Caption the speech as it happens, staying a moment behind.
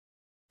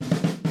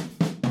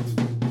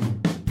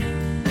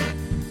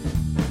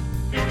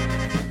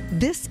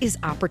This is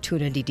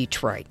Opportunity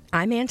Detroit.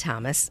 I'm Ann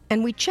Thomas,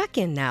 and we check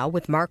in now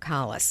with Mark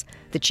Hollis,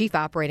 the Chief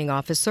Operating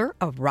Officer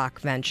of Rock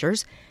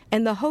Ventures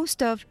and the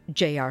host of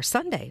JR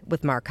Sunday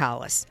with Mark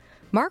Hollis.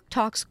 Mark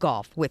talks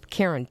golf with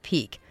Karen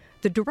Peak,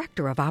 the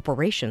Director of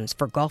Operations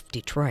for Golf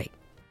Detroit.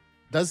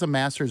 Does the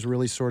Masters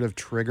really sort of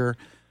trigger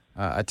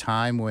a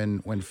time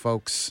when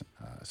folks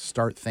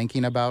start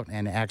thinking about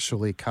and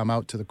actually come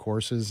out to the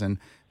courses and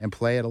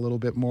play at a little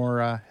bit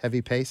more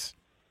heavy pace?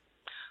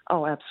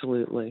 Oh,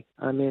 absolutely.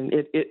 I mean,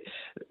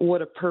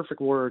 what a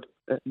perfect word,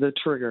 the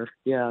trigger.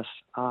 Yes.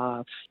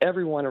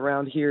 Everyone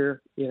around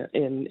here,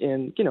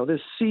 in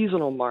this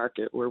seasonal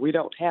market where we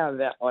don't have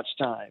that much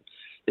time,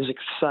 is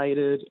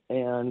excited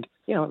and,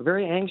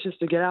 very anxious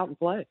to get out and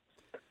play.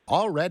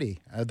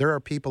 Already, there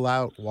are people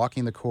out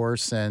walking the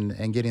course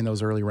and getting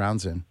those early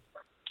rounds in.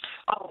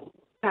 Oh,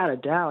 without a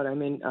doubt. I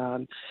mean,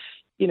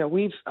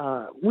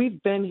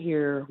 we've been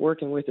here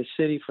working with the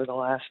city for the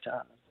last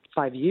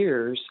 5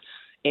 years.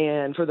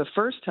 And for the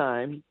first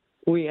time,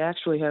 we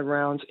actually had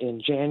rounds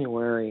in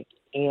January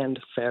and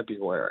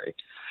February.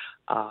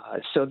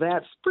 So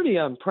that's pretty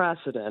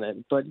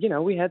unprecedented. But,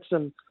 we had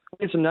some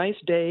nice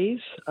days.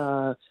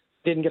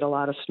 Didn't get a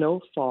lot of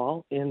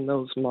snowfall in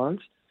those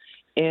months.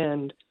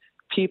 And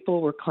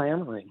people were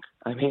clamoring.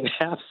 I mean,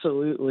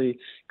 absolutely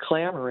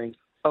clamoring.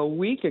 A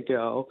week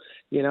ago,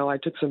 I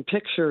took some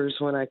pictures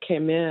when I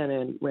came in,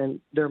 and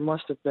when there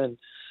must have been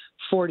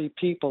 40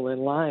 people in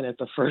line at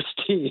the first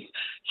tee.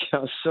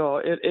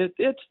 So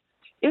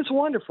it's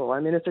wonderful.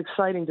 I mean, it's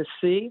exciting to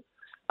see.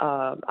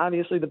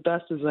 Obviously, the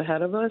best is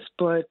ahead of us,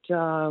 but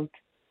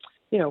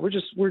we're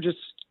just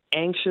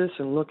anxious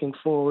and looking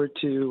forward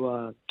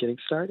to getting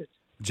started.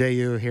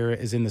 JU here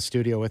is in the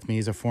studio with me.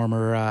 He's a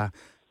former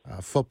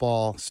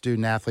football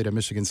student athlete at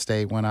Michigan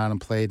State, went on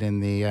and played in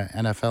the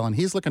NFL, and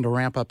he's looking to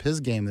ramp up his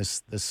game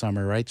this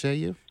summer, right,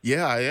 JU?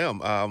 Yeah, I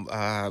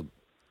am.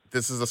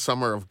 This is a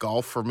summer of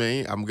golf for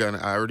me. I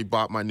already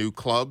bought my new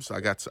clubs.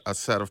 I got a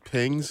set of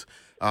pings.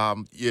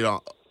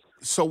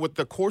 So with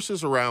the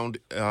courses around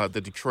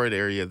the Detroit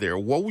area there,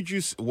 what would you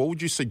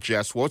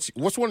suggest? What's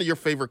one of your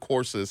favorite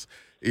courses,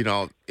 in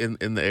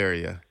the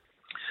area?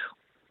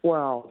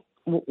 Well,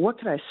 what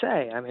can I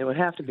say? I mean, it would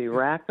have to be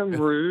Rackham,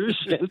 Rouge,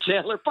 and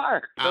Chandler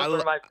Park.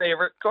 Those are my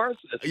favorite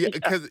courses. Yeah,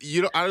 because,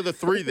 out of the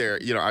three there,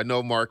 I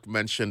know Mark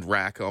mentioned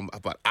Rackham,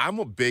 but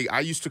I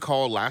used to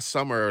call last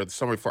summer or the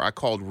summer before, I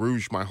called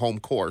Rouge my home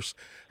course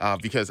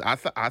because I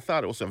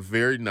thought it was a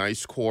very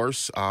nice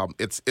course.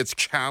 It's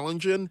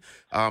challenging,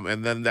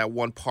 and then that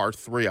one par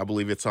 3, I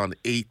believe it's on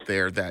 8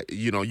 there that,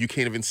 you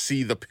can't even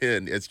see the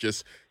pin. It's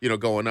just,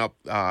 going up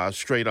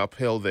straight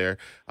uphill there.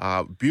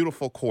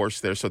 Beautiful course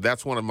there. So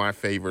that's one of my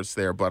favorites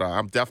there. But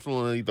I'm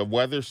definitely, the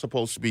weather's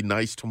supposed to be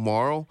nice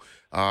tomorrow.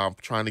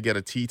 Trying to get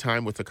a tee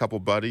time with a couple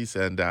buddies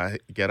and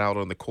get out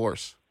on the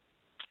course.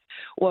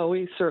 Well,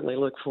 we certainly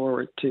look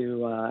forward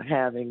to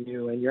having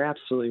you. And you're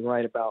absolutely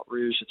right about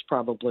Rouge. It's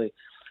probably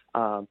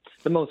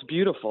the most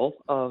beautiful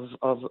of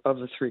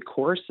the three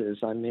courses.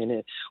 I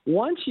mean,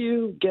 once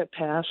you get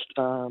past,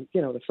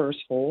 the first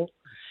hole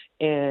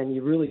and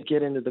you really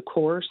get into the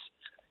course,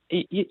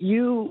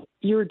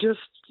 you're just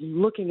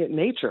looking at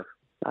nature.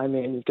 I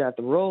mean, you've got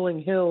the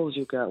rolling hills,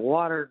 you've got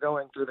water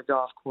going through the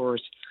golf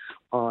course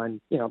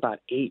on, about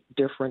 8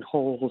 different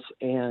holes,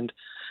 and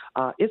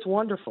it's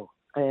wonderful.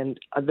 And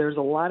there's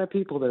a lot of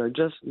people that are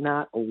just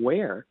not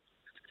aware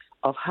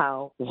of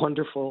how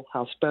wonderful,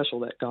 how special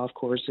that golf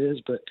course is.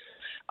 But,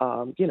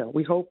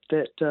 we hope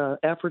that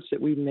efforts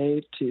that we've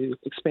made to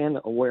expand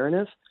the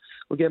awareness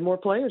will get more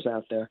players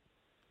out there.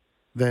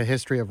 The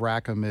history of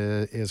Rackham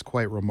is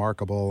quite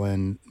remarkable,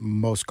 and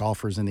most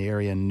golfers in the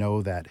area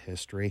know that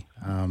history.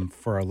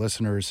 For our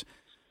listeners,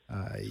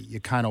 you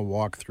kind of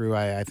walk through,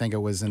 I think it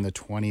was in the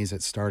 20s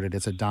it started.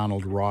 It's a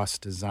Donald Ross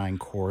design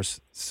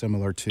course,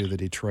 similar to the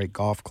Detroit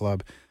Golf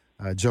Club.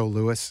 Joe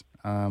Louis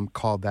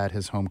called that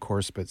his home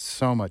course, but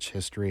so much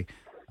history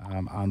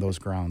on those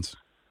grounds.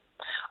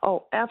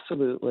 Oh,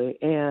 absolutely.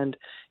 And,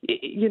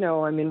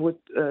 with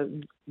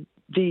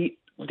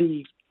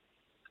the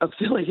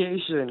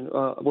affiliation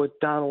with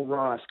Donald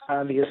Ross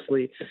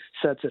obviously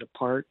sets it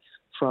apart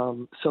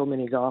from so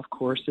many golf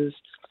courses.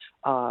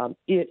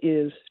 It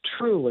is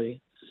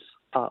truly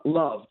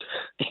loved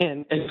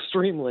and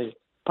extremely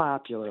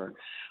popular.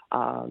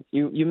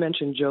 You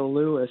mentioned Joe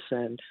Louis,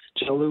 and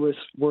Joe Louis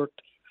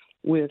worked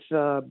with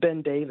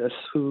Ben Davis,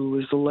 who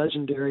was the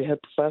legendary head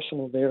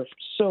professional there for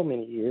so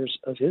many years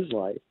of his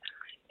life.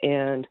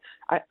 And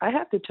I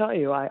have to tell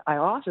you, I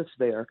office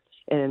there,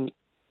 and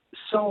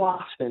so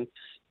often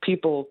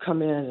people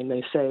come in and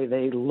they say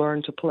they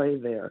learned to play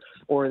there,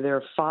 or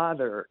their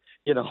father,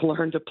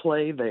 learned to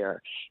play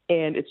there.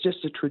 And it's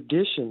just a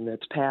tradition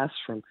that's passed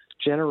from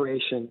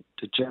generation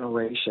to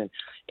generation.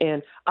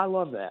 And I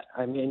love that.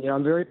 I mean,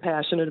 I'm very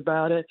passionate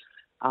about it.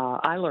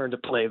 I learned to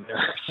play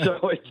there.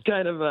 So it's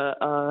kind of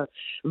a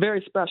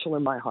very special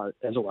in my heart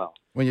as well.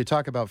 When you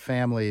talk about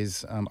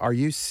families, are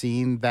you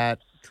seeing that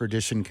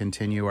tradition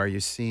continue? Are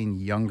you seeing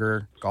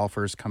younger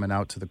golfers coming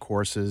out to the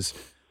courses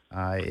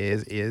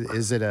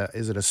Is it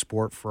a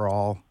sport for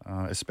all,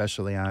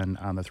 especially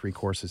on the 3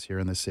 courses here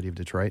in the city of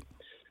Detroit?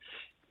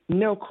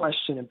 No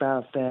question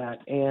about that.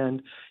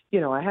 And,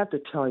 I have to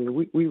tell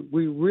you,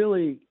 we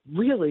really,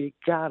 really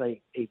got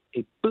a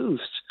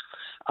boost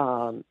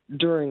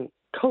during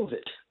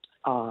COVID.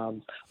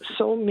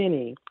 So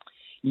many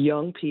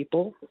young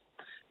people,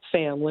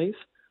 families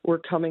were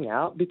coming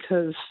out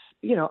because,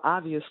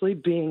 obviously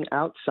being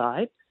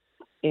outside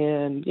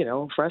and,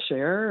 fresh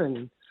air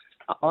and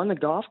on the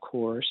golf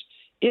course,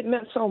 it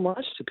meant so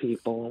much to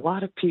people. A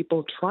lot of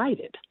people tried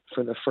it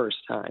for the first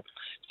time.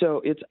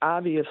 So it's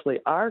obviously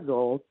our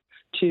goal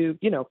to,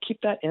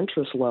 keep that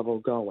interest level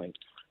going.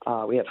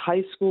 We have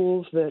high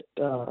schools that,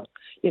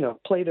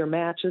 play their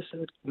matches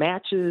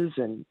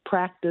and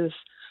practice,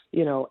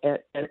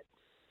 at a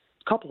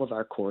couple of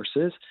our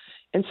courses.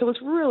 And so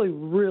it's really,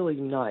 really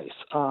nice.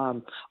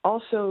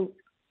 Also,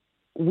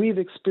 we've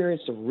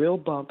experienced a real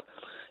bump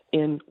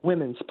in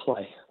women's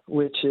play,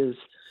 which is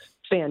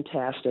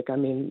fantastic. I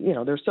mean,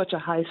 there's such a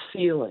high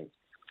ceiling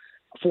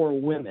for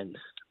women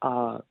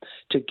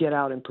to get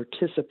out and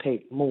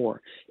participate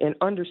more. And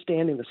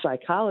understanding the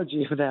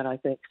psychology of that, I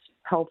think,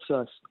 helps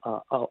us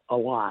a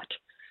lot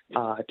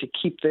to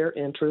keep their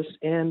interest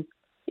and,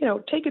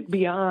 take it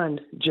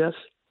beyond just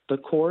the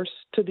course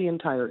to the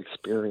entire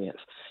experience.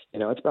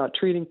 It's about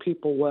treating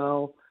people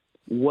well,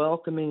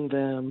 welcoming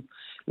them,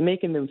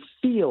 making them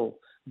feel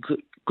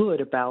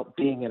good about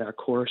being at our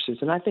courses.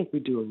 And I think we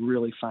do a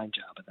really fine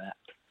job of that.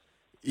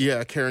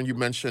 Yeah, Karen, you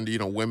mentioned,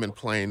 women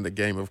playing the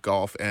game of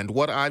golf. And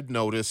what I've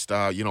noticed,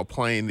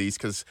 playing these,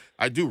 because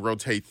I do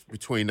rotate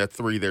between the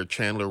 3 there,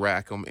 Chandler,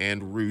 Rackham,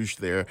 and Rouge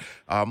there.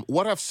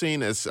 What I've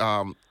seen is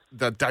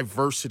the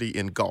diversity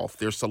in golf.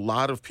 There's a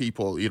lot of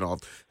people,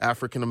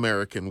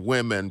 African-American,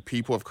 women,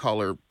 people of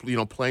color,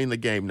 playing the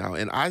game now.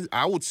 And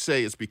I would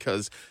say it's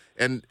because,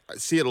 and I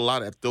see it a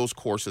lot at those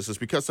courses, it's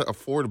because of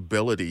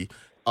affordability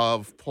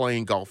of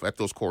playing golf at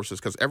those courses,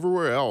 because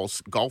everywhere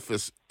else, golf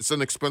it's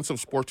an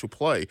expensive sport to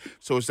play.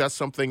 So is that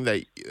something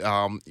that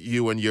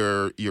you and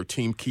your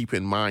team keep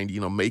in mind,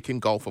 making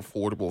golf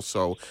affordable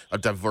so a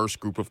diverse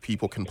group of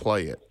people can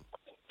play it?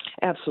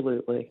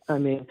 Absolutely. I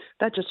mean,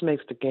 that just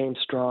makes the game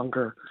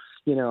stronger,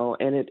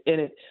 and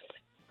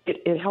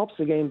it helps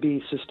the game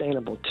be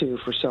sustainable too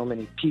for so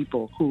many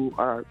people who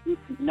are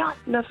not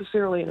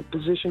necessarily in a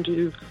position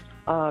to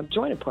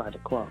join a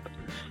private club.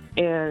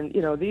 And,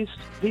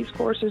 these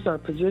courses are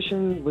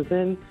positioned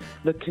within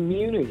the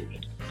community,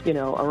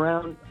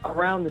 around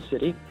the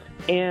city.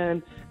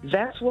 And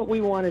that's what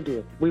we want to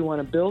do. We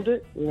want to build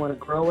it. We want to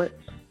grow it.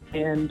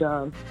 And,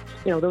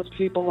 those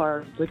people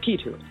are the key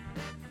to it.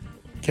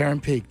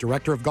 Karen Peak,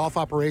 Director of Golf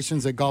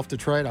Operations at Golf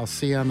Detroit. I'll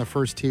see you on the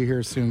first tee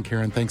here soon,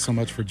 Karen. Thanks so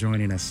much for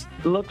joining us.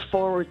 Look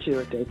forward to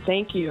it, Dave.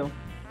 Thank you.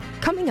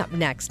 Coming up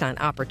next on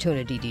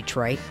Opportunity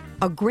Detroit,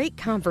 a great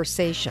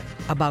conversation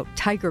about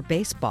Tiger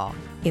baseball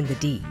in the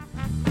D.